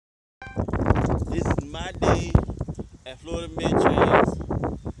This is my day at Florida Mid-Trans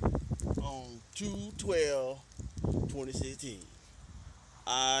on 2/12/2016.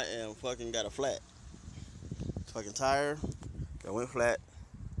 I am fucking got a flat. Fucking tire. I went flat.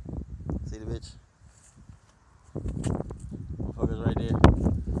 See the bitch? Motherfuckers right there.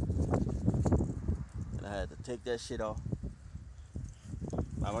 And I had to take that shit off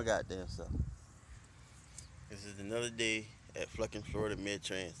by my goddamn self. This is another day at fucking Florida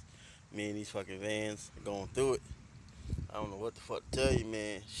Mid-Trans. Me and these fucking vans going through it. I don't know what the fuck to tell you,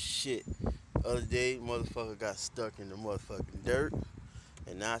 man. Shit. Other day, motherfucker got stuck in the motherfucking dirt.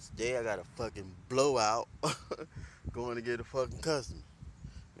 And now today, I got a fucking blowout going to get a fucking customer.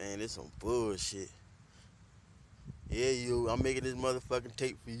 Man, this some bullshit. Yeah, I'm making this motherfucking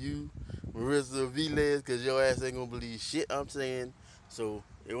tape for you, Marissa Velez, because your ass ain't gonna believe shit I'm saying. So,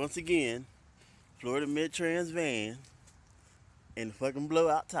 once again, Florida Mid-Trans van and the fucking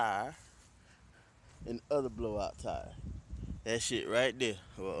blowout tire and the other blowout tire. That shit right there.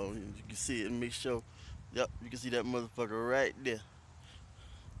 Well, you can see it and make sure. Yep, you can see that motherfucker right there.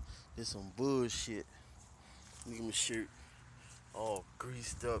 This some bullshit. Look at my shirt all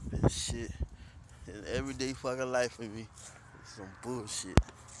greased up and shit. And everyday fucking life for me. It's some bullshit.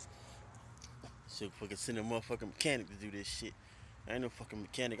 Should fucking send a motherfucking mechanic to do this shit. I ain't no fucking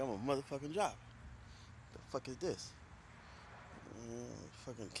mechanic, I'm a motherfucking driver. The fuck is this?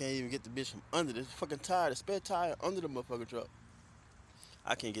 Fucking can't even get the bitch from under this fucking tire, the spare tire under the motherfucking truck.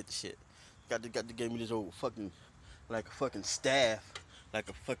 I can't get the shit. Got to give me this old fucking, like a fucking staff, like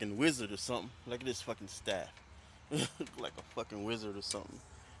a fucking wizard or something. Look at this fucking staff. Like a fucking wizard or something.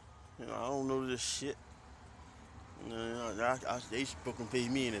 You know, I don't know this shit. You know, they fucking pay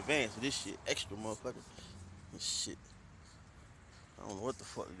me in advance for this shit. Extra motherfucker. This shit. I don't know what the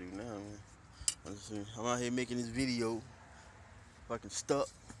fuck to do now, man. I'm out here making this video. Fucking stuck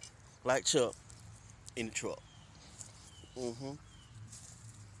like Chuck in the truck. Mm-hmm.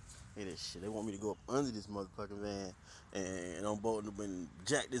 Hey, that shit. They want me to go up under this motherfucking van and I'm bold and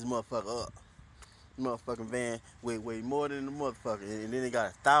jack this motherfucker up. Motherfucking van weigh more than the motherfucker, and then they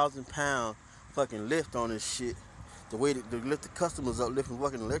got 1,000 pound fucking lift on this shit. The way to lift the customers up, lifting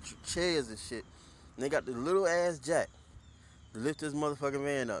fucking electric chairs and shit. And they got the little ass jack to lift this motherfucking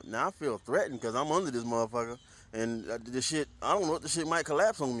van up. Now I feel threatened because I'm under this motherfucker, and the shit, I don't know what the shit might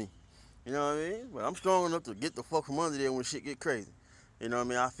collapse on me. You know what I mean? But I'm strong enough to get the fuck from under there when shit get crazy. You know what I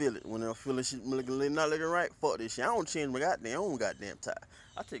mean? I feel it. When I feel this shit not looking right, fuck this shit. I don't change my own goddamn tire.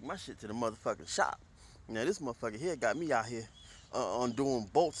 I take my shit to the motherfucking shop. Now this motherfucker here got me out here undoing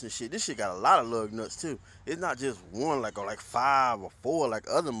bolts and shit. This shit got a lot of lug nuts too. It's not just one like or like 5 or 4 like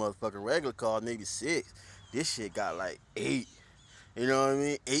other motherfucking regular cars, maybe 6. This shit got like 8. You know what I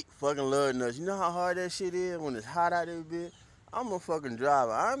mean? 8 fucking lug nuts. You know how hard that shit is when it's hot out there, bitch? I'm a fucking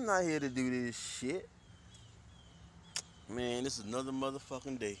driver. I'm not here to do this shit. Man, this is another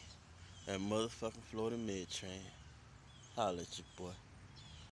motherfucking day at motherfucking Florida Mid-Trans. Holla at you, boy.